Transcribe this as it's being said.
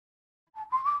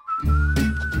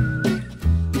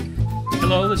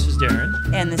Hello, this is Darren.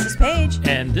 And this is Paige.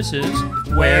 And this is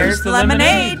Where's the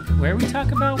Lemonade? Where we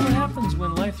talk about what happens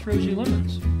when life throws you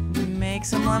lemons. Make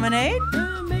some lemonade?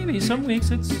 Maybe. Some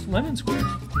weeks it's lemon squares.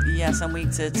 Yeah, some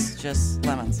weeks it's just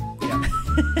lemons. Yeah.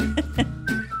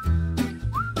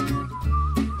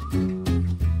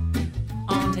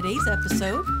 On today's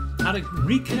episode... How to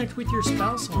reconnect with your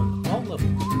spouse on all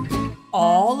levels.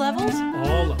 All levels?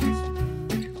 All levels.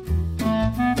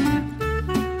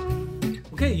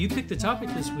 Okay, you picked the topic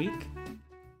this week.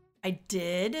 I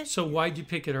did. So why'd you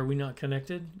pick it? Are we not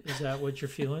connected? Is that what you're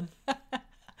feeling?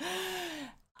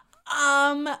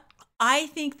 I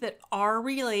think that our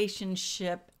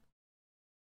relationship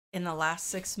in the last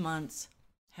 6 months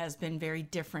has been very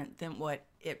different than what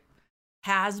it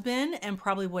has been and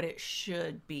probably what it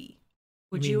should be.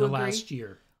 Would you agree? Last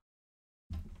year?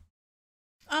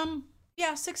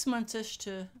 Yeah, 6 months-ish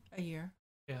to a year.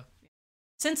 Yeah.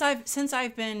 Since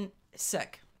I've been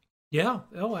sick. Yeah.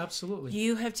 Oh, absolutely.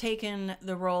 You have taken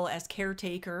the role as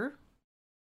caretaker,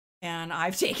 and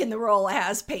I've taken the role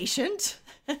as patient,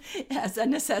 as a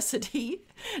necessity,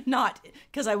 not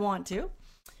because I want to.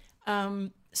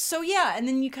 So yeah, and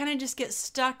then you kind of just get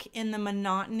stuck in the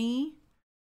monotony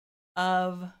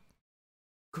of...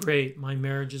 Great, my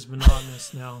marriage is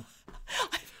monotonous now.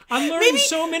 I'm learning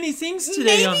so many things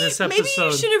today on this episode. Maybe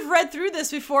you should have read through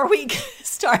this before we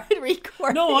started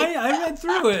recording. No, I read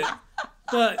through it.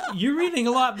 But you're reading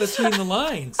a lot between the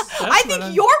lines. I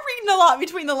think you're reading a lot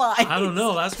between the lines. I don't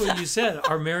know. That's what you said.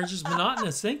 Our marriage is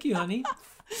monotonous. Thank you, honey.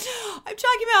 I'm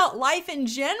talking about life in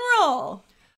general.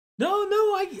 No,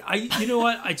 I you know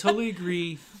what? I totally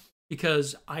agree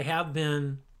because I've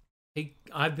been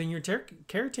your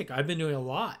caretaker. I've been doing a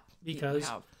lot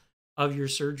because of your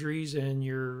surgeries and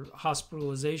your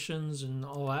hospitalizations and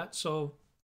all that. So,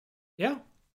 yeah.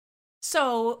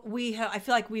 So I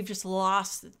feel like we've just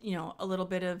lost, a little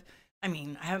bit of, I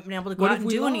haven't been able to go out and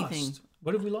do anything.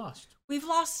 What have we lost? We've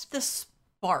lost the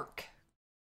spark.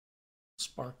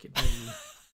 Spark it, baby.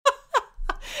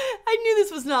 I knew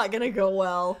this was not going to go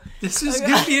well. This is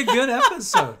going to be a good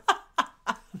episode.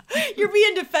 You're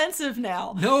being defensive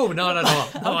now. No, not at all.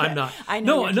 No, okay. I'm not. I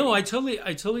know. No, I totally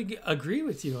agree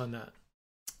with you on that.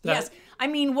 Yes.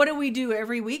 What do we do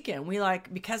every weekend? We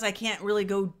because I can't really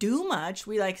go do much,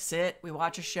 we sit, we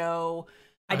watch a show.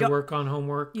 I work on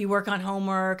homework. You work on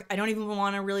homework. I don't even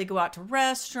want to really go out to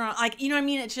restaurant.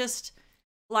 It's just,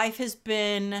 life has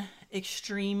been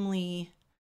extremely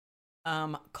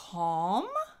calm.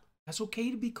 That's okay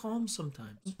to be calm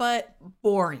sometimes. But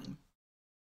boring.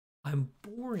 I'm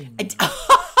boring.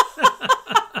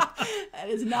 That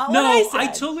is not what I said. No, I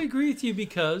totally agree with you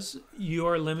because you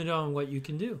are limited on what you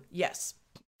can do. Yes.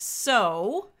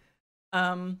 So,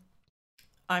 I'm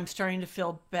starting to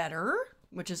feel better,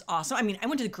 which is awesome. I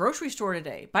went to the grocery store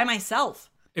today by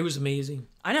myself. It was amazing.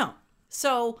 I know.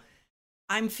 So,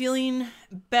 I'm feeling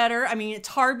better. It's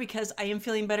hard because I am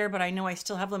feeling better, but I know I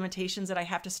still have limitations that I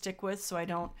have to stick with so I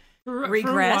don't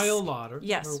regress. For a while,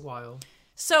 Yes. For a while.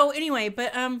 So, anyway,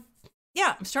 but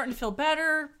yeah, I'm starting to feel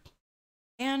better.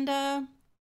 And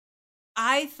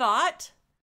I thought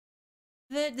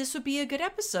that this would be a good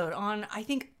episode on, I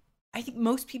think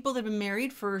most people that have been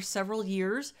married for several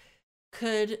years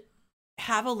could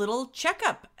have a little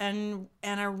checkup and a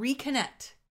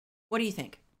reconnect. What do you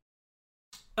think?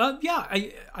 Yeah,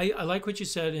 I like what you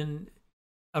said in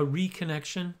a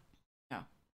reconnection. Yeah.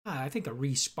 I think a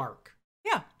re-spark.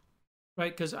 Yeah.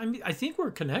 Right? Because I think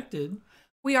we're connected.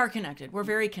 We are connected. We're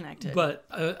very connected. But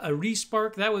a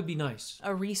re-spark, that would be nice.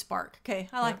 A re-spark. Okay,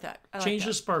 I like that. Change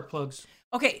the spark plugs.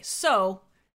 Okay, so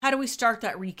how do we start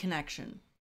that reconnection?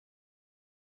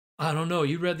 I don't know.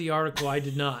 You read the article. I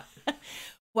did not.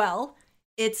 Well,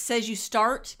 it says you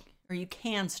start, or you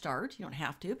can start. You don't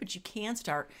have to, but you can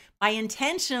start by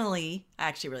intentionally, I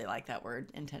actually really like that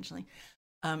word, intentionally,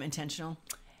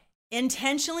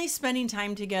 intentionally spending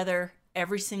time together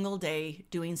every single day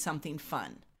doing something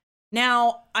fun.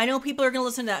 Now, I know people are going to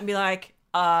listen to that and be like,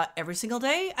 every single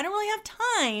day? I don't really have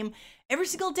time every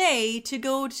single day to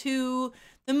go to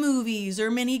the movies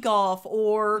or mini golf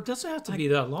or... It doesn't have to be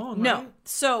that long, No. Right?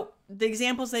 So the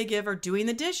examples they give are doing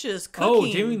the dishes, cooking.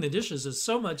 Oh, doing the dishes is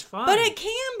so much fun. But it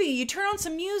can be. You turn on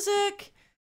some music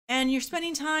and you're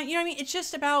spending time. It's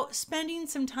just about spending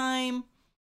some time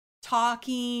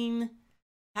talking,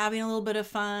 having a little bit of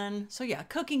fun. So yeah,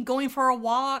 cooking, going for a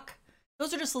walk.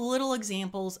 Those are just little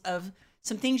examples of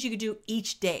some things you could do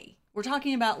each day. We're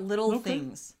talking about little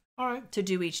things. All right. To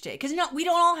do each day. Because we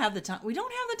don't all have the time. We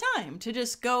don't have the time to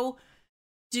just go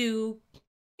do,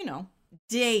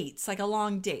 dates, like a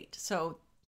long date. So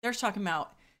they're talking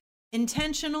about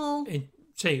intentional. And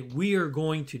say, we are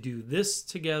going to do this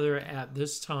together at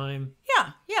this time. Yeah.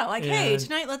 Yeah, like, hey,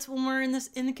 tonight when we're in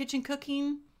the kitchen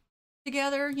cooking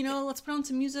together, let's put on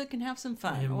some music and have some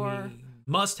fun. And or we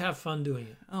must have fun doing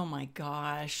it. Oh my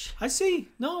gosh. I see.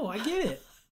 No, I get it.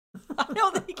 I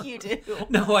don't think you do.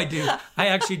 No, I do. I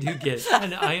actually do get it.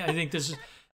 And I think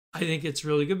it's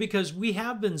really good because we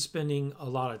have been spending a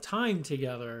lot of time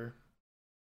together,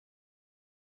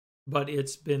 but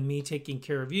it's been me taking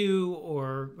care of you,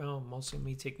 or mostly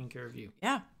me taking care of you.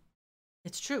 Yeah,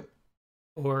 it's true.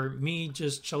 Or me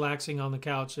just chillaxing on the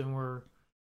couch, and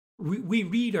we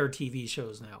read our TV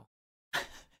shows now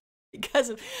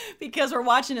because we're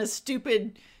watching a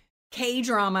stupid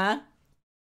K-drama.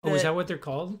 Oh, is that what they're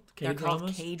called? They're called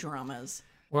K-dramas.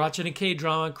 We're watching a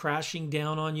K-drama crashing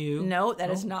down on you. No, that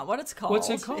is not what it's called. What's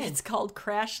it called? It's called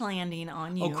Crash Landing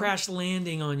on You. Oh, Crash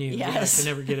Landing on You. Yes. Yeah, I can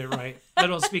never get it right. I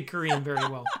don't speak Korean very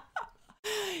well.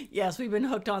 Yes, we've been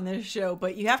hooked on this show,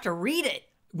 but you have to read it.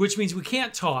 Which means we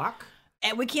can't talk.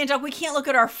 And we can't talk. We can't look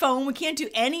at our phone. We can't do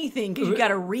anything because you got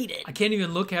to read it. I can't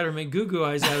even look at her and make goo-goo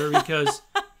eyes at her because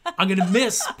I'm going to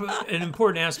miss an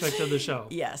important aspect of the show.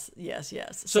 Yes.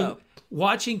 So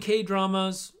watching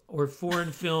K-dramas or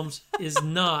foreign films is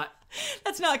not...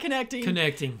 That's not connecting.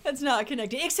 That's not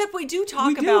connecting. Except we do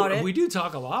talk about it. We do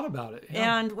talk a lot about it.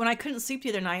 Yeah. And when I couldn't sleep the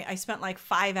other night, I spent like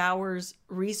 5 hours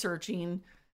researching...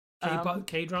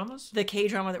 K-dramas? The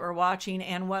K-drama that we're watching,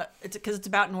 and because it's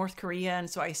about North Korea, and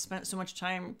so I spent so much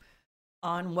time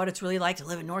on what it's really like to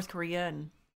live in North Korea, and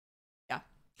yeah.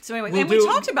 So anyway, we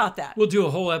talked about that. We'll do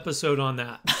a whole episode on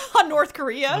that. On North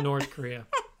Korea? On North Korea.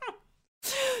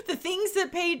 All the things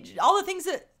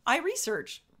that I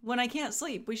research when I can't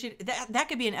sleep. We should, that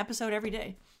could be an episode every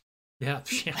day. Yeah,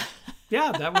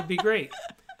 that would be great.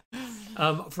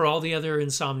 For all the other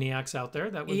insomniacs out there,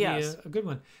 that would be a good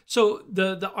one. So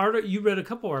the you read a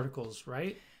couple articles,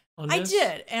 right? On this? I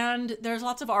did, and there's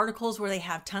lots of articles where they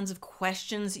have tons of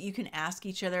questions that you can ask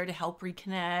each other to help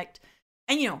reconnect.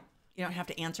 And you don't have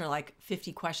to answer like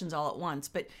 50 questions all at once,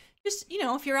 but just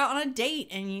if you're out on a date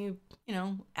and you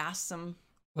ask some.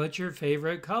 What's your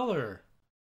favorite color?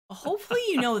 Hopefully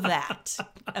you know that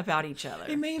about each other.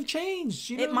 It may have changed.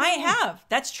 It might have.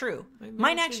 That's true.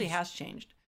 Mine actually has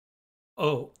changed.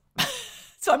 Oh.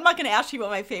 So I'm not going to ask you what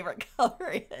my favorite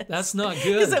color is. That's not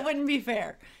good. Because it wouldn't be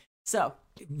fair. So.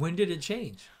 When did it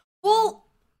change? Well,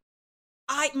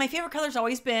 my favorite color's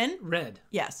always been red.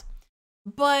 Yes.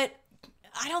 But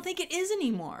I don't think it is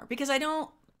anymore because I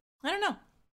don't know.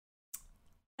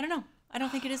 I don't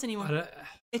think it is anymore.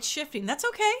 It's shifting. That's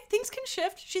okay. Things can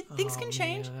shift. Things can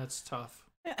change. Yeah, that's tough.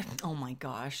 Oh my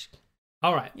gosh.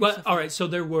 All right. Well, all right. So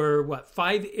there were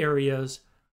 5 areas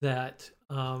that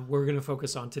we're going to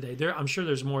focus on today. I'm sure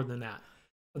there's more than that.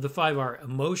 But the 5 are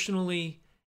emotionally,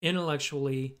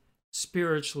 intellectually,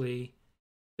 spiritually,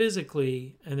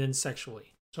 physically, and then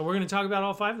sexually. So we're going to talk about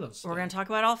all 5 of those. We're going to talk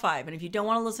about all 5. And if you don't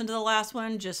want to listen to the last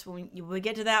one, just when we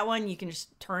get to that one, you can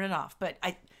just turn it off. But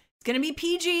it's going to be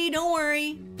PG. Don't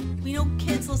worry. We know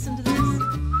kids listen to this.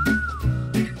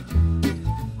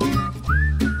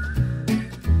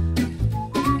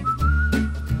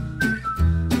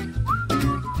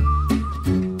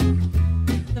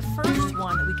 The first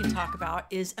one that we can talk about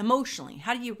is emotionally.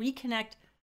 How do you reconnect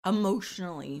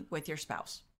emotionally with your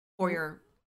spouse or your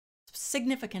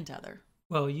significant other?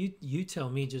 Well, you tell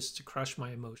me just to crush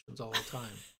my emotions all the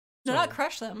time. No, not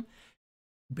crush them.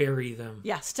 Bury them.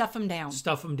 Yeah, stuff them down.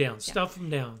 Stuff them down. Yeah. Stuff them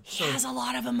down. He has a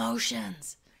lot of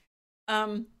emotions.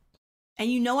 And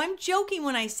I'm joking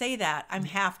when I say that. I'm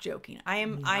half joking.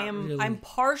 Really. I'm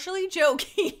partially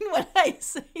joking when I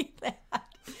say that.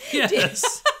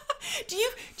 Yes.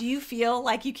 Do you feel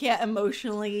like you can't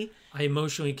emotionally? I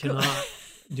emotionally cannot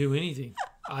do anything.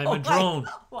 I'm a drone.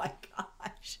 Oh my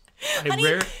gosh.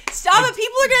 Honey, stop it.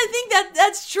 People are going to think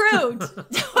that's true.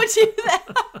 Don't do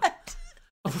that.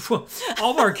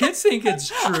 All of our kids think it's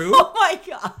true. Oh my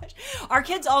gosh. Our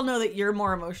kids all know that you're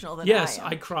more emotional than I am. Yes,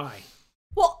 I cry.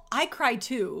 Well, I cry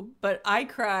too, but I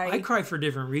cry for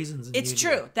different reasons. It's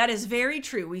true. That is very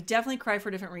true. We definitely cry for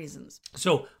different reasons.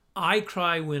 So I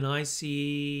cry when I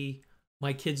see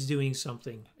my kids doing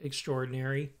something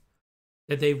extraordinary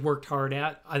that they've worked hard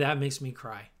at. That makes me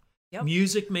cry. Yep.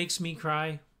 Music makes me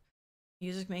cry.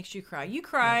 Music makes you cry. You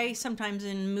cry sometimes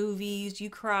in movies.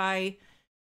 You cry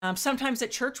sometimes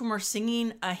at church when we're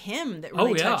singing a hymn that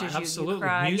really touches you. Absolutely. You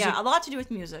cry. Music. Yeah, a lot to do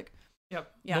with music.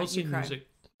 Yep. Yeah, mostly music.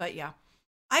 But yeah,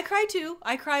 I cry too.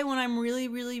 I cry when I'm really,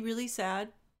 really, really sad,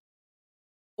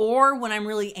 or when I'm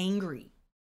really angry.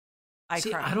 I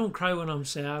cry. I don't cry when I'm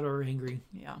sad or angry.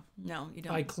 Yeah, no, you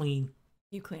don't. I clean.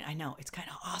 You clean. I know, it's kind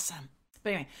of awesome.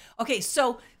 But anyway, okay.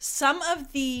 So some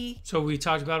of the. So we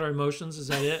talked about our emotions. Is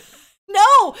that it? No,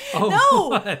 no,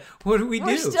 no. What do we do?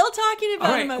 We're still talking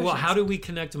about emotions. Well, how do we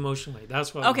connect emotionally?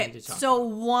 That's what we need to talk so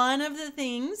about. one of the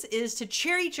things is to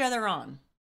cheer each other on.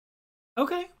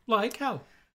 Okay, like how?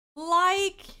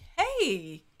 Like,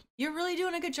 hey, you're really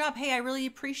doing a good job. Hey, I really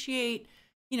appreciate,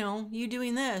 you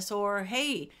doing this. Or,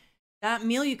 hey, that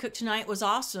meal you cooked tonight was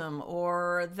awesome.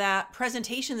 Or that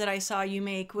presentation that I saw you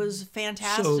make was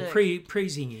fantastic. So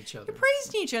praising each other. You're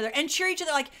praising each other and cheer each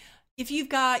other. Like, if you've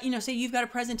got, say you've got a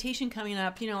presentation coming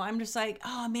up, I'm just like,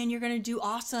 oh man, you're going to do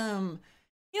awesome.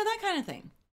 That kind of thing.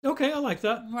 Okay, I like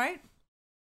that. Right?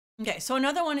 Okay, so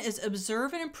another one is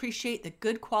observe and appreciate the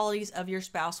good qualities of your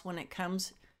spouse when it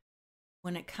comes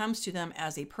to them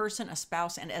as a person, a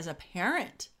spouse, and as a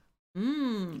parent.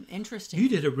 Interesting. You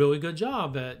did a really good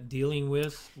job at dealing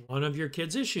with one of your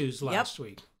kids' issues last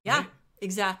week. Yeah, right?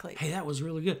 exactly. Hey, that was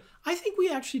really good. I think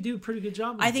we actually do a pretty good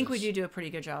job. I think we do a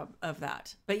pretty good job of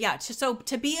that. But yeah, so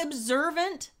to be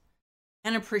observant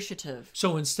and appreciative.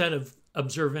 So instead of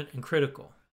observant and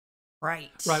critical.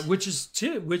 Right. Right, which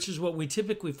is what we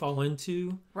typically fall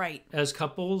into. Right. As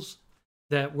couples,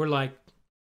 that we're like,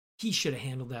 he should have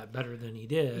handled that better than he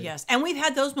did. Yes, and we've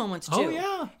had those moments too. Oh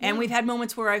yeah. And we've had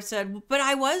moments where I've said, "But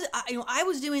I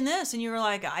was doing this," and you were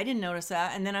like, "I didn't notice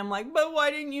that," and then I'm like, "But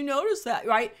why didn't you notice that?"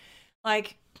 Right?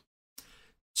 Like.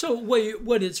 So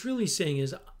what it's really saying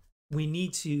is, we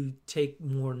need to take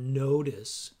more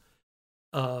notice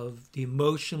of the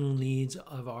emotional needs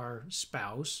of our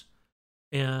spouse,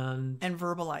 and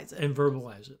verbalize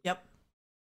it. Yep.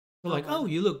 We're like, oh,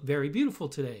 you look very beautiful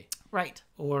today. Right.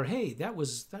 Or, hey, that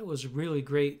was really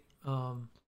great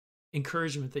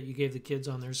encouragement that you gave the kids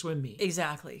on their swim meet.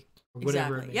 Exactly. Or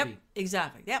whatever it may be.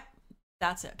 Exactly. Yep.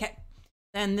 That's it. Okay.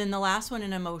 And then the last one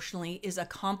in emotionally is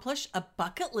accomplish a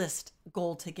bucket list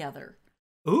goal together.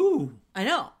 Ooh. I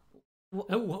know.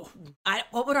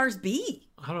 What would ours be?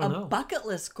 I don't know. A bucket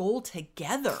list goal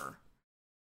together.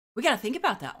 We got to think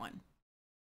about that one.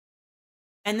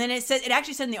 And then it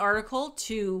actually said in the article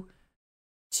to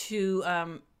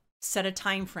set a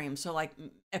time frame. So like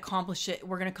accomplish it.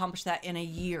 We're going to accomplish that in a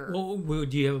year. Well,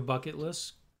 do you have a bucket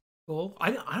list goal? I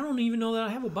don't even know that I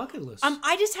have a bucket list.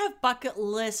 I just have bucket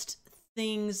list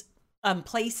things,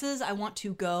 places I want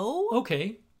to go.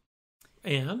 Okay.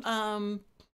 And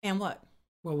what?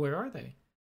 Well, where are they?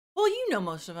 Well, you know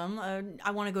most of them.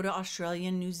 I want to go to Australia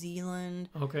and New Zealand.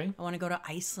 Okay. I want to go to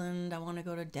Iceland. I want to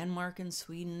go to Denmark and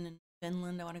Sweden and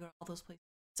Finland. I want to go to all those places.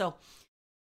 So,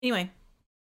 anyway,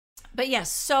 but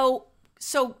yes, so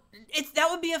that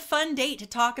would be a fun date to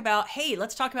talk about. Hey,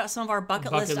 let's talk about some of our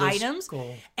bucket list items,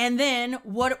 goal. And then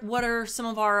what are some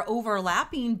of our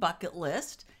overlapping bucket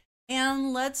list,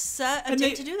 and let's set a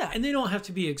date to do that. And they don't have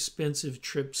to be expensive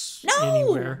trips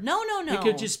anywhere. No. It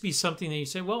could just be something that you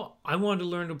say, well, I wanted to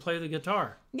learn to play the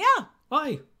guitar. Yeah.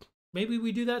 Why? Maybe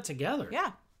we do that together.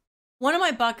 Yeah. One of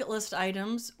my bucket list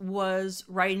items was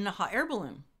riding a hot air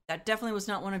balloon. That definitely was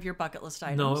not one of your bucket list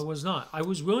items. No, it was not. I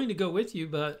was willing to go with you,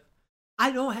 but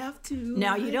I don't have to.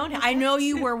 No, you don't. I know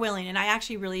you were willing, and I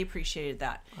actually really appreciated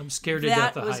that. I'm scared to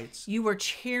death of heights. You were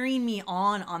cheering me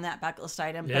on that bucket list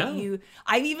item. Yeah. But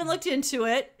I even looked into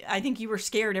it. I think you were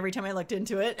scared every time I looked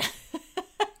into it.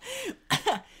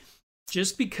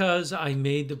 Just because I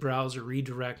made the browser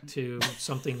redirect to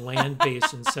something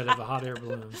land-based instead of a hot air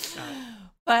balloon.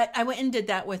 But I went and did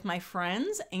that with my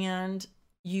friends, and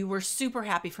you were super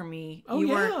happy for me. Oh,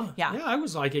 yeah. I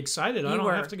was like excited. I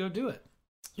don't have to go do it.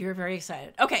 You were very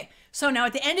excited. Okay, so now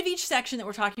at the end of each section that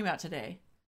we're talking about today,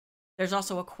 there's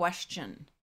also a question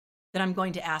that I'm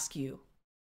going to ask you.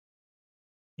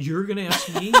 You're going to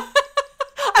ask me?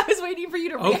 I was waiting for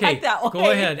you to react that way.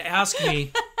 Go ahead. Ask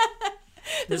me.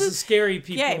 This is scary,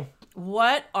 people. Okay.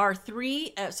 What are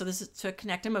three, so this is to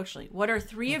connect emotionally, what are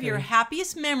three of your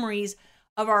happiest memories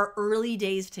of our early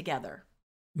days together?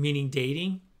 Meaning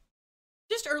dating?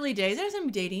 Just early days. It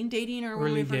doesn't mean dating or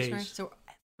when we first started. So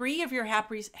three of your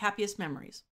happiest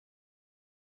memories.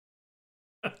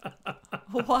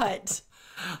 What?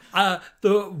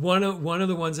 One of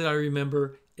the ones that I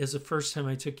remember is the first time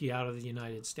I took you out of the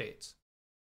United States.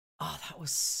 Oh, that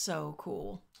was so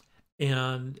cool.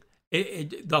 And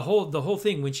the whole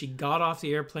thing, when she got off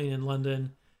the airplane in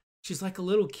London, she's like a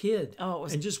little kid. Oh, it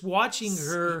was, and just watching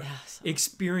her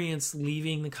experience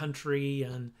leaving the country,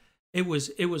 and it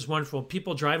was wonderful.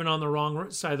 People driving on the wrong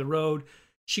side of the road.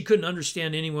 She couldn't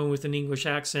understand anyone with an English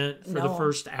accent for the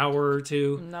first hour or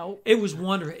two. No, it was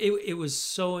wonderful. It was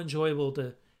so enjoyable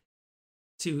to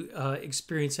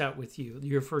experience that with you,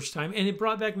 your first time, and it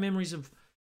brought back memories of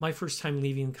my first time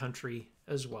leaving the country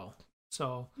as well.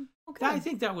 So I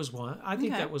think that was one. I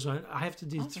think that was one. I have to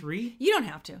do three. You don't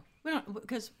have to. We don't,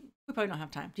 because we probably don't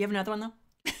have time. Do you have another one though?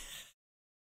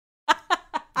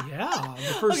 Yeah,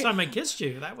 the first time I kissed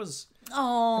you. That was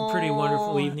a pretty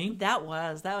wonderful evening. That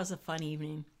was a fun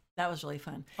evening. That was really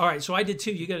fun. All right, so I did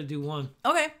 2. You got to do 1.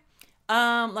 Okay.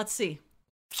 Let's see.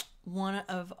 One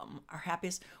of our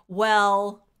happiest.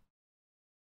 Well,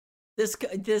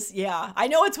 this, yeah. I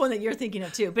know it's one that you're thinking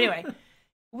of too. But anyway,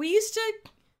 we used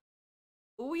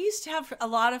to have a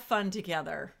lot of fun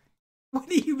together. What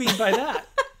do you mean by that?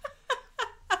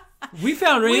 We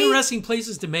found interesting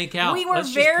places to make out. We were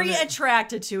very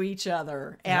attracted to each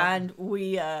other, and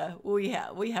we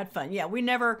had fun. Yeah, we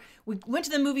went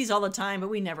to the movies all the time, but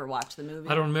we never watched the movie.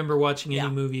 I don't remember watching any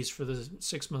movies for the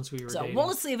 6 months we were dating. We'll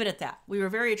just leave it at that. We were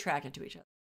very attracted to each other.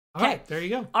 All right, there you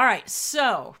go. All right,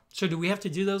 so do we have to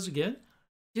do those again?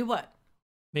 Do what?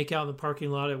 Make out in the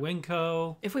parking lot at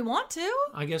Winco. If we want to.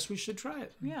 I guess we should try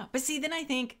it. Yeah, but see, then I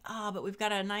think, but we've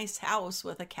got a nice house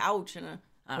with a couch and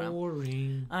I don't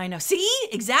boring. know. I know. See?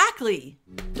 Exactly.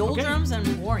 Doldrums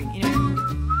and boring. Anyway.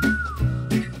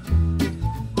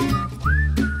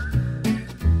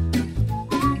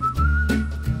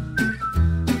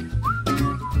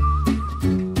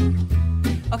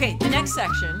 Okay, the next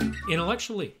section.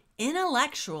 Intellectually.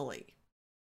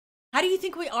 How do you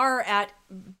think we are at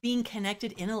being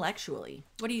connected intellectually?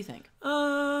 What do you think?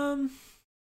 I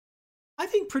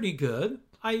think pretty good.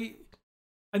 I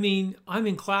mean, I'm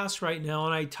in class right now,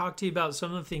 and I talk to you about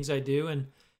some of the things I do, and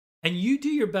you do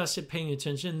your best at paying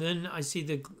attention. Then I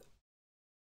see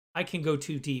I can go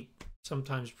too deep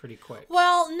sometimes pretty quick.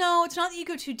 Well, no, it's not that you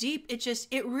go too deep.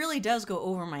 It really does go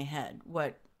over my head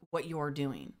what you're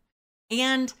doing,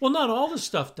 and well, not all the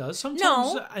stuff does.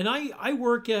 Sometimes, and I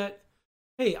work at.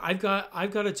 Hey, I've got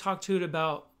to talk to it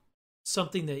about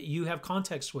something that you have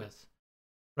context with,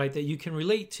 right? That you can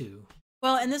relate to.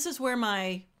 Well, and this is where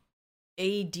my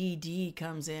ADD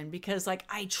comes in, because like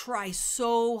I try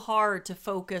so hard to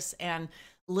focus and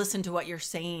listen to what you're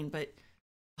saying, but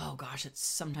oh gosh,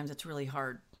 sometimes it's really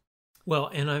hard. Well,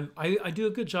 and I do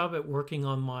a good job at working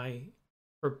on my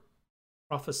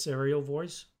professorial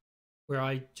voice, where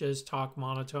I just talk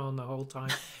monotone the whole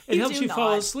time. It helps you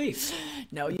fall asleep.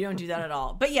 No, you don't do that at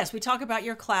all. But yes, we talk about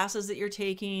your classes that you're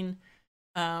taking,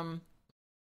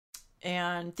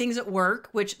 and things at work,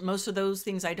 which most of those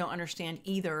things I don't understand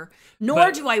either,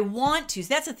 nor do I want to.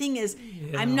 So that's the thing is,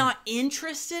 I'm not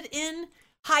interested in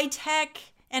high tech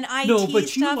and IT. No, but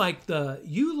stuff.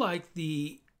 you like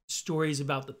the stories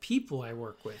about the people I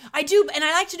work with. I do, and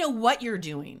I like to know what you're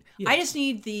doing. Yeah. I just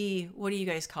need what do you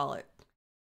guys call it?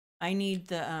 I need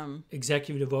the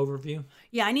executive overview.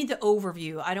 Yeah, I need the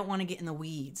overview. I don't want to get in the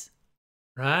weeds.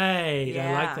 Right. Yeah.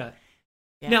 I like that.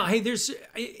 Yeah. Now, hey,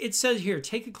 it says here,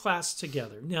 take a class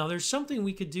together. Now, there's something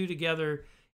we could do together,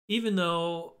 even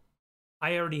though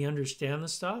I already understand the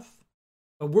stuff.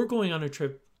 But we're going on a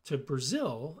trip to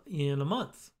Brazil in a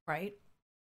month. Right.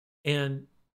 And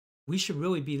we should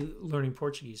really be learning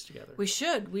Portuguese together. We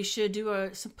should. We should do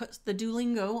put the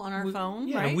Duolingo on our phone.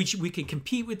 Yeah, right? we could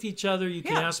compete with each other. You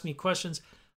can ask me questions.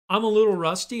 I'm a little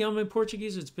rusty on my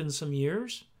Portuguese. It's been some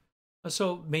years.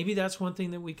 So maybe that's one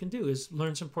thing that we can do is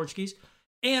learn some Portuguese.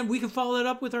 And we can follow that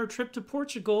up with our trip to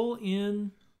Portugal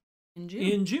in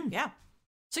June. Yeah.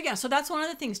 So that's one of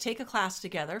the things. Take a class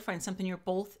together. Find something you're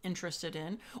both interested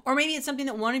in, or maybe it's something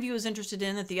that one of you is interested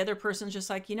in that the other person's just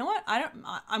like, you know what,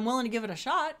 I'm willing to give it a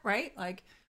shot, right? Like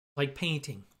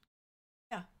painting.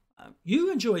 Yeah.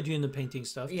 You enjoy doing the painting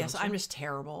stuff. Yes, I'm just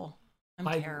terrible. I'm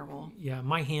terrible. Yeah,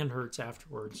 my hand hurts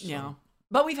afterwards. So. Yeah,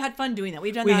 but we've had fun doing that.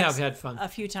 We have had fun a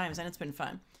few times, and it's been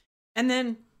fun. And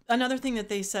then another thing that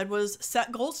they said was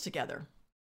set goals together.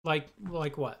 Like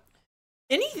what?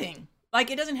 Anything.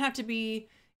 Like it doesn't have to be.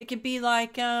 It could be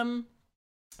like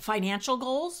financial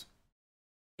goals.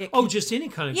 Just any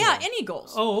kind of goal. Yeah, any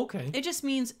goals. Oh, okay. It just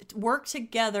means work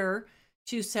together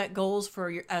to set goals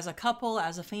for as a couple,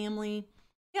 as a family.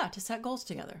 Yeah, to set goals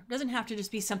together. It doesn't have to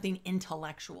just be something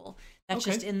intellectual. That's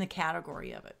just in the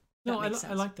category of it. No, I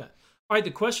like that. All right,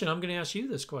 the question, I'm going to ask you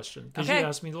this question because you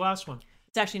asked me the last one.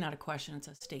 It's actually not a question, it's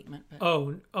a statement. But...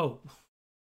 Oh.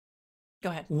 Go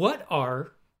ahead. What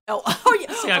are... Oh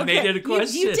yeah. See, I made it a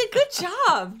question. You did good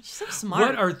job. You're so smart.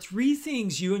 What are 3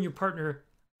 things you and your partner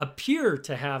appear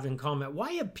to have in common?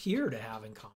 Why appear to have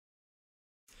in common?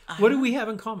 What do we have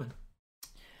in common?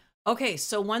 Okay,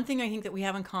 so one thing I think that we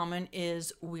have in common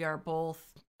is we are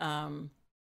both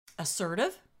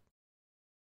assertive.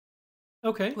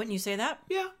 Okay. Wouldn't you say that?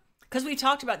 Yeah. Because we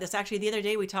talked about this. Actually, the other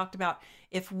day we talked about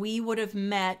if we would have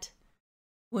met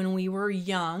when we were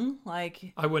young,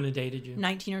 like... I wouldn't have dated you.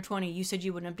 19 or 20. You said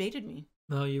you wouldn't have dated me.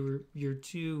 No, you're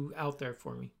too out there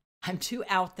for me. I'm too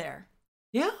out there.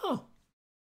 Yeah.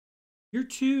 You're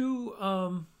too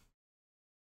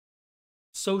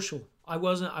social. I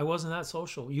wasn't that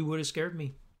social. You would have scared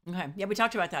me. Okay. Yeah, we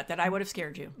talked about that I would have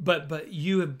scared you. But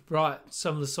you have brought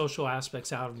some of the social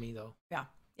aspects out of me, though. Yeah.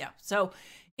 Yeah. So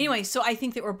anyway, so I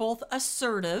think that we're both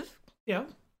assertive. Yeah.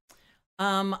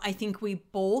 I think we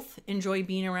both enjoy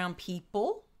being around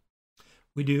people.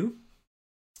 We do.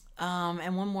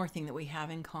 And one more thing that we have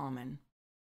in common.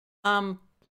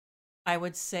 I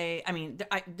would say, I mean,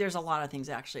 there's a lot of things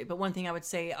actually, but one thing I would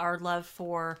say, our love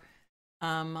for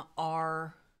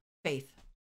our faith.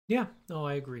 Yeah, no,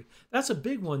 I agree. That's a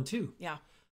big one too. Yeah.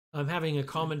 Having a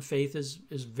common faith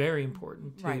is very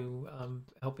important to right.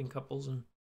 Helping couples, and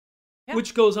yeah.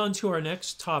 which goes on to our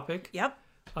next topic. Yep.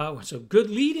 So good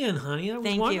lead in, honey. That was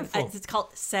Thank wonderful. you. It's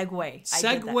called segue.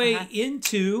 Segue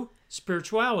into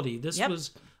spirituality. This yep.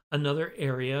 was another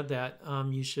area that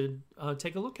you should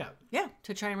take a look at. Yeah,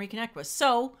 to try and reconnect with.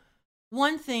 So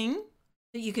one thing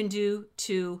that you can do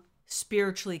to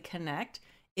spiritually connect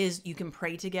is you can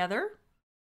pray together.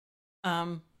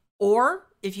 Or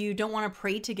if you don't want to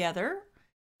pray together,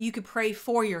 you could pray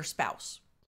for your spouse.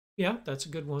 Yeah, that's a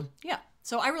good one. Yeah.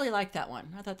 So I really like that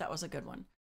one. I thought that was a good one.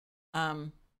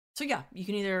 So yeah, you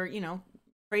can either,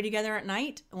 pray together at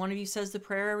night. One of you says the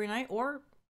prayer every night, or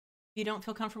if you don't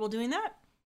feel comfortable doing that,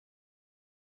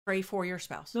 pray for your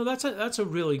spouse. No, that's a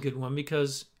really good one,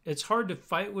 because it's hard to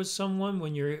fight with someone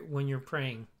when you're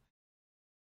praying.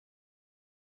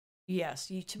 Yes,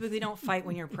 you typically don't fight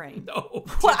when you're praying. No.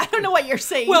 Well, I don't know what you're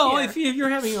saying. Well, here. if you're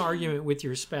having an argument with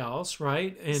your spouse,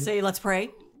 right? And say, let's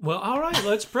pray. Well, all right,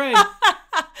 let's pray.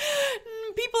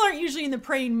 People aren't usually in the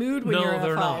praying mood when you're in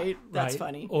a fight. Not, That's right?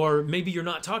 funny. Or maybe you're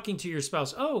not talking to your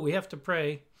spouse. Oh, we have to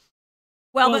pray.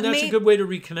 Well, but that's a good way to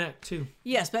reconnect too.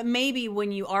 Yes, but maybe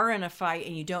when you are in a fight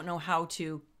and you don't know how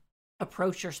to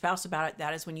approach your spouse about it,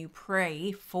 that is when you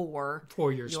pray for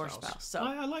your spouse. So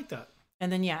I like that.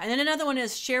 And then and then another one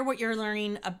is share what you're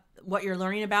learning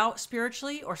about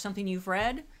spiritually, or something you've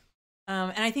read.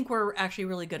 And I think we're actually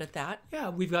really good at that. Yeah,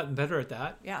 we've gotten better at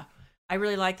that. Yeah. I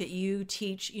really like that you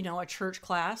teach, a church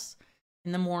class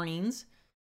in the mornings.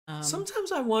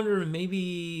 Sometimes I wonder,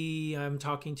 maybe I'm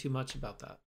talking too much about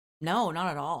that. No,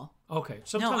 not at all. Okay.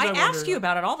 Sometimes I ask you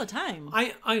about it all the time.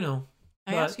 I know.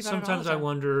 I ask you about sometimes it all the time. I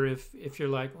wonder if you're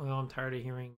like, well, I'm tired of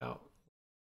hearing about.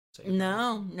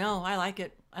 No, I like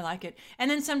it. And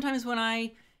then sometimes when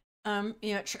I,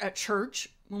 at church,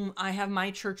 when I have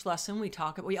my church lesson,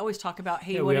 we always talk about,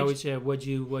 hey, what'd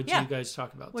you guys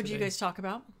talk about? What'd you guys talk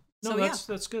about? No,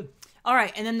 so, that's good. All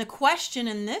right. And then the question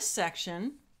in this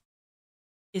section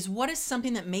is, what is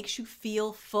something that makes you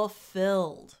feel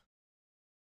fulfilled?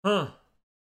 Huh.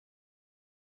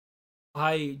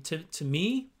 To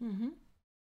me,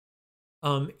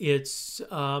 it's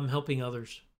helping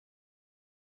others.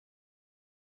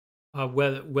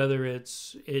 Whether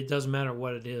it doesn't matter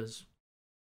what it is.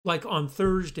 Like on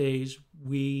Thursdays,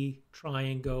 we try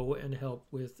and go and help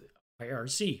with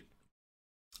IRC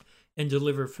and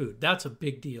deliver food. That's a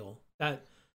big deal. That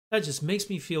just makes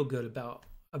me feel good about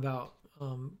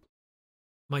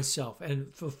myself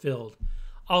and fulfilled.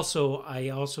 Also, I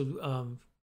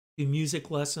do music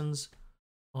lessons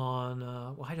on.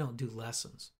 I don't do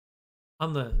lessons.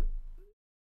 I'm the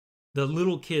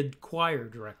little kid choir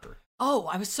director. Oh,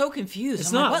 I was so confused.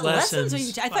 It's not what lessons. Are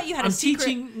you I thought you had a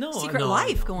secret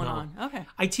life going on. Okay.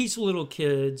 I teach little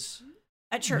kids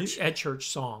at church. At church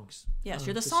songs. Yes,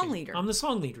 you're the song leader. I'm the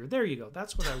song leader. There you go.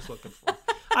 That's what I was looking for.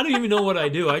 I don't even know what I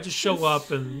do. I just show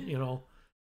up and,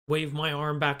 wave my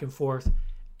arm back and forth.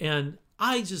 And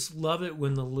I just love it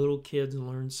when the little kids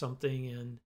learn something,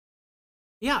 and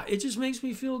yeah, it just makes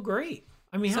me feel great.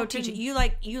 I mean, so teaching, you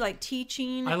like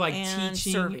teaching. I like and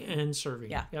teaching and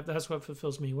serving. Yeah, that's what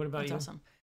fulfills me. What about you? That's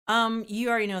awesome. You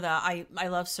already know that I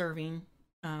love serving.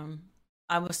 I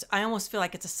almost feel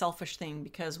like it's a selfish thing,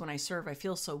 because when I serve, I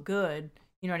feel so good.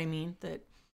 You know what I mean? That,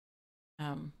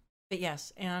 but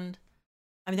yes, and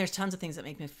I mean, there's tons of things that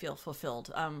make me feel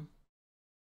fulfilled.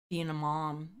 Being a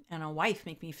mom and a wife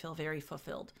make me feel very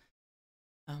fulfilled.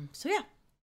 So yeah.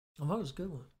 Oh, that was a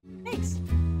good one. Thanks.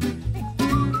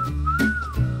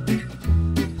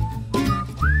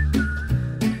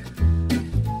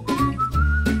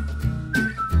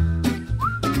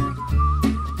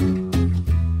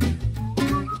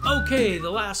 Okay,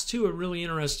 the last two are really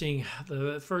interesting.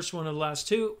 The first one of the last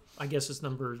two, I guess it's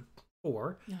number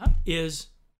 4, is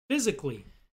physically.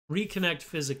 Reconnect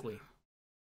physically.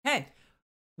 Hey.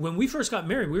 When we first got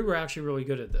married, we were actually really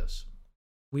good at this.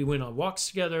 We went on walks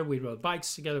together. We rode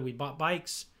bikes together. We bought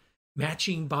bikes,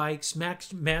 matching glasses.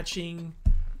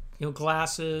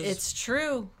 It's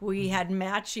true. We had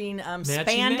matching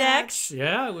spandex. Match.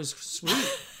 Yeah, it was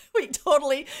sweet. We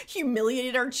totally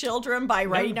humiliated our children by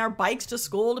riding our bikes to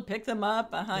school to pick them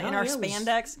up in our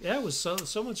spandex. It was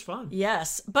so much fun.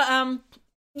 Yes, but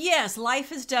yes, life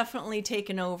has definitely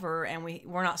taken over, and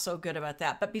we're not so good about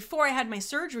that. But before I had my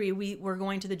surgery, we were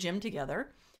going to the gym together.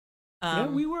 Yeah,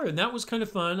 we were, and that was kind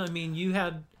of fun. I mean,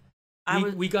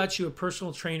 we got you a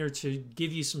personal trainer to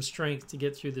give you some strength to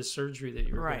get through this surgery that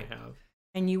you were going to have.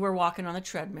 And you were walking on the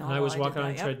treadmill. And I was walking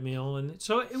on a treadmill, and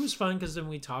so it was fun because then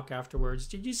we talk afterwards.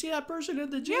 Did you see that person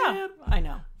at the gym? Yeah, I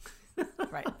know.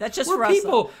 Right. That's just we're for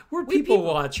people. us. We're people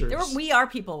watchers. We are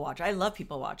people watchers. I love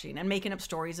people watching and making up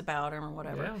stories about them or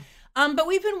whatever. Yeah. But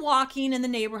we've been walking in the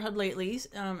neighborhood lately.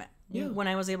 When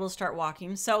I was able to start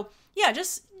walking. So yeah,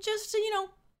 just to,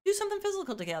 do something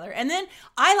physical together. And then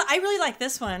I really like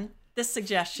this one. This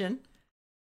suggestion: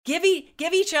 give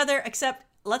each other, except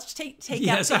let's take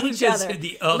out each other.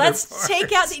 Let's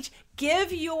take out each.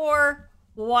 Give your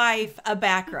wife a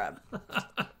back rub.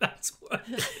 That's what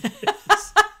it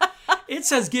is. It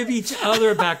says give each other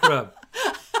a back rub.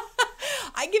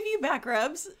 I give you back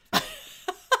rubs.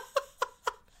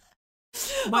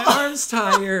 My arm's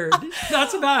tired.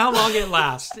 That's about how long it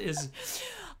lasts.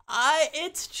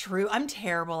 It's true. I'm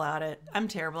terrible at it.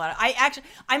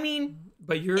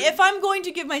 But if I'm going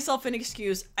to give myself an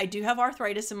excuse, I do have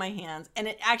arthritis in my hands, and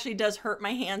it actually does hurt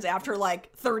my hands after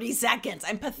like 30 seconds.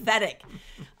 I'm pathetic.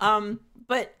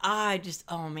 But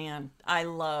oh man, I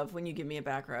love when you give me a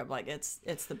back rub. Like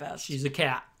it's the best. She's a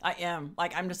cat. I am.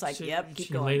 Like I'm just like, yep, keep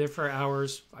she going. Lay there for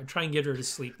hours. I try and get her to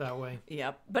sleep that way.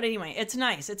 Yep. But anyway, it's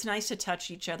nice. It's nice to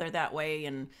touch each other that way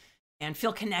and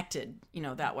feel connected,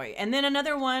 that way. And then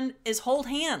another one is hold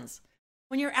hands.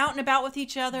 When you're out and about with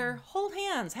each other, hold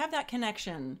hands, have that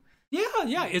connection.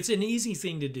 Yeah. It's an easy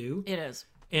thing to do. It is.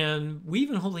 And we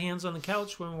even hold hands on the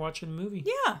couch when we're watching a movie.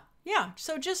 Yeah.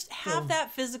 So just have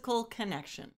that physical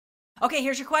connection. Okay,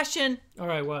 here's your question. All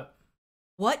right, what?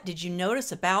 What did you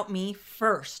notice about me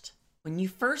first? When you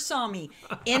first saw me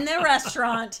in the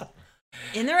restaurant.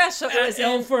 In the restaurant. It was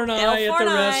El Fornay at the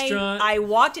restaurant. I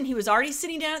walked in. He was already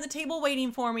sitting down at the table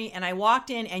waiting for me. And I walked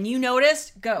in and you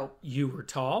noticed. Go. You were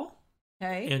tall.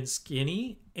 Okay. And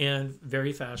skinny and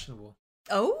very fashionable.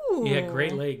 Oh. You had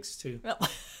great legs, too.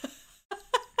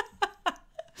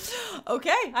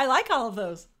 Okay. I like all of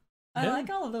those. I like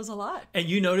all of those a lot. And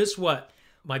you noticed what?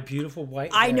 My beautiful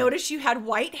white hair. I noticed you had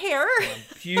white hair.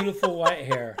 Beautiful white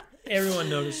hair. Everyone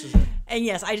notices it. And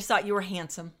yes, I just thought you were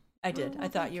handsome. I did. I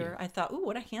thought ooh,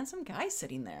 what a handsome guy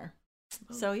sitting there.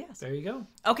 So yes. There you go.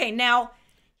 Okay, now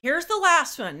here's the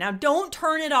last one. Now don't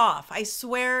turn it off. I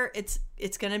swear it's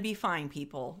going to be fine,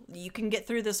 people. You can get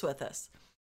through this with us.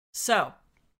 So,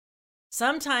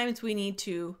 sometimes we need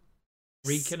to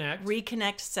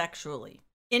reconnect sexually.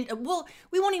 We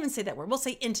won't even say that word. We'll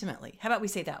say intimately. How about we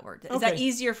say that word? Is that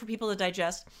easier for people to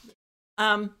digest?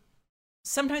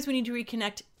 Sometimes we need to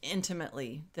reconnect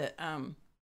intimately.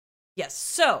 Yes.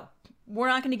 So we're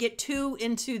not going to get too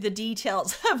into the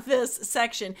details of this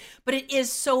section, but it is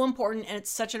so important, and it's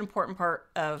such an important part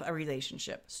of a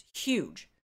relationship. It's huge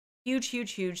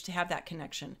to have that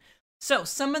connection. So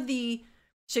some of the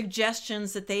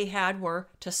suggestions that they had were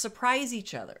to surprise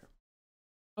each other.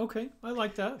 Okay, I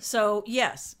like that. So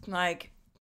yes, like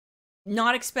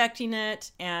not expecting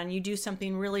it, and you do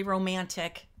something really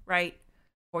romantic, right,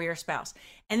 for your spouse.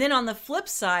 And then on the flip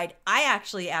side, I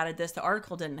actually added this. The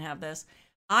article didn't have this.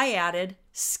 I added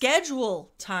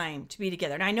schedule time to be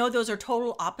together. And I know those are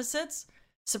total opposites,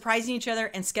 surprising each other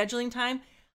and scheduling time.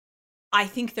 I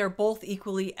think they're both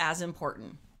equally as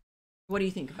important. What do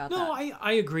you think about that? No,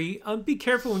 I agree. Be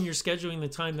careful when you're scheduling the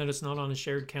time that it's not on a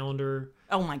shared calendar.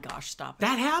 Oh my gosh, stop it.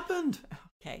 That happened.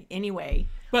 Okay, anyway.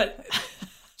 But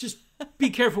just be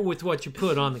careful with what you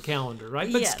put on the calendar, right?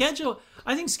 But yes.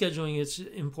 I think scheduling is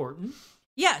important.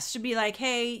 Yes, to be like,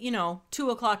 hey,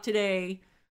 2:00 today,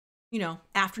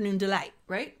 afternoon delight,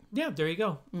 right? Yeah, there you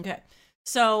go. Okay.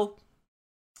 So,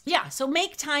 yeah, so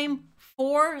make time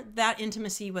for that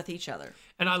intimacy with each other.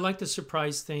 And I like the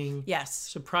surprise thing. Yes.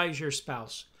 Surprise your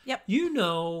spouse. Yep. You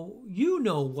know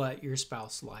what your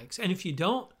spouse likes. And if you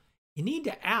don't, you need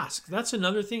to ask. That's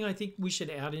another thing I think we should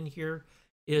add in here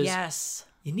is yes.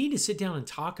 You need to sit down and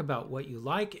talk about what you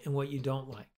like and what you don't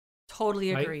like.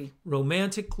 Totally right? agree.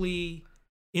 Romantically,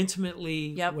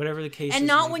 intimately, whatever the case is. And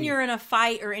not when you're in a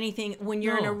fight or anything, when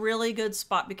you're in a really good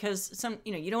spot, because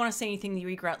you don't want to say anything you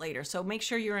regret later. So make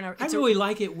sure you're in a... I really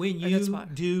like it when you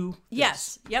do this.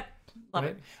 Yes. Yep. Love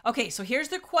it. Okay, so here's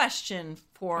the question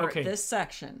for this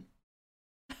section.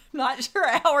 Not sure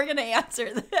how we're going to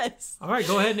answer this. All right,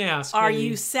 go ahead and ask. Are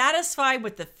you satisfied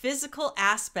with the physical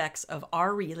aspects of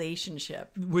our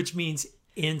relationship? Which means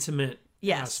intimate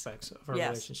aspects of our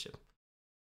relationship.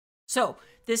 So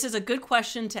this is a good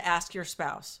question to ask your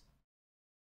spouse.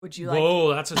 Would you like?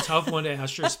 Whoa, that's a tough one to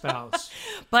ask your spouse.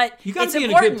 But you got to be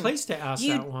important. in a good place to ask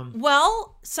that one.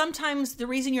 Well, sometimes the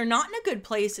reason you're not in a good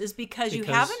place is because you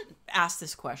haven't asked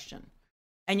this question,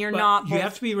 and you're not. You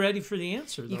have to be ready for the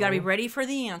answer. You got to be ready for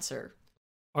the answer.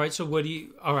 All right. So what do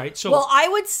you? All right. So well, I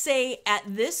would say at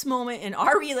this moment in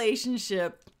our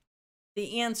relationship,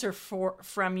 the answer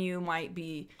from you might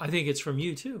be. I think it's from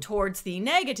you too. Towards the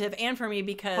negative, and for me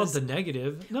because. Oh, the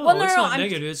negative? No, it's not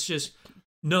negative. It's just.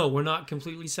 No, we're not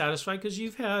completely satisfied because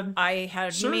you've had. I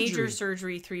had major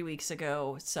surgery 3 weeks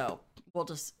ago, so we'll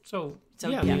just. So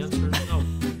yeah, the answer is no.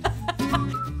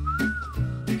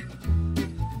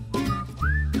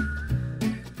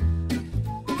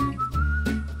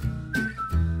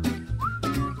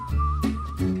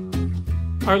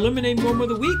 Our Lemonade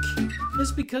Moment of the Week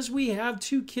is because we have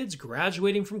 2 kids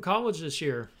graduating from college this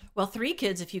year. Well, 3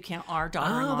 kids if you count our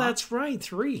daughter-in-law. Oh, that's right,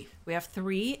 3. We have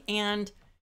 3, and.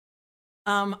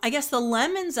 I guess the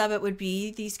lemons of it would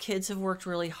be these kids have worked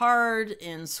really hard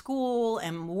in school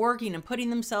and working and putting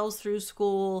themselves through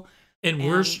school. And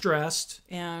we're stressed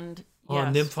on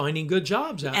them finding good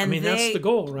jobs. I mean, that's the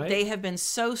goal, right? They have been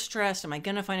so stressed. Am I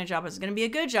going to find a job? Is it going to be a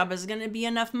good job? Is it going to be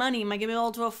enough money? Am I going to be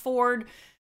able to afford,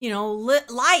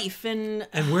 life? And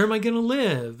where am I going to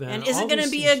live? And is it going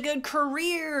to be a good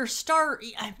career start?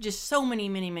 Just so many,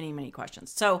 many, many, many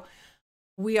questions. So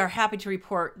we are happy to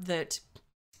report that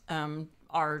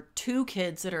our 2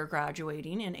 kids that are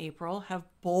graduating in April have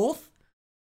both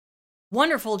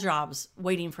wonderful jobs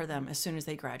waiting for them as soon as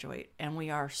they graduate. And we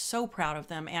are so proud of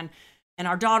them. And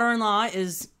our daughter-in-law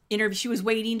she was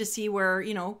waiting to see where,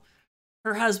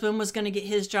 her husband was going to get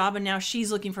his job. And now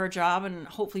she's looking for a job and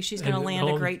hopefully she's going to land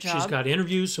a great job. She's got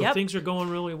interviews. So things are going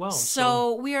really well.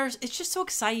 So it's just so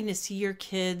exciting to see your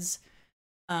kids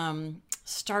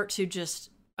start to just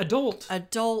adult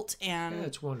and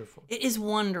it's wonderful. It is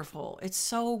wonderful. It's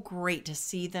so great to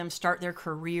see them start their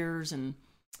careers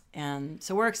and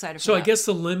so we're excited for that. So I guess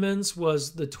the lemons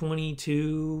was the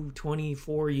 22,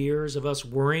 24 years of us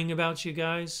worrying about you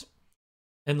guys.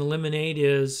 And the lemonade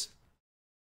is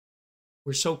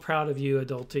we're so proud of you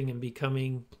adulting and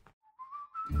becoming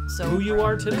who you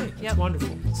are today. It's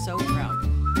wonderful. So proud.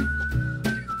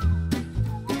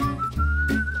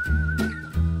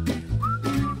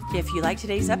 If you like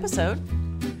today's episode,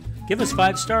 give us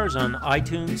 5 stars on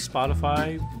iTunes,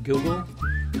 Spotify, Google.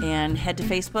 And head to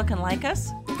Facebook and like us.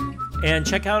 And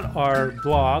check out our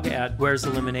blog at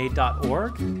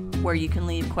where'sthelemonade.org, where you can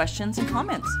leave questions and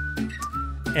comments.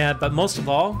 But most of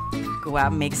all, go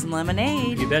out and make some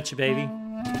lemonade. You betcha, baby.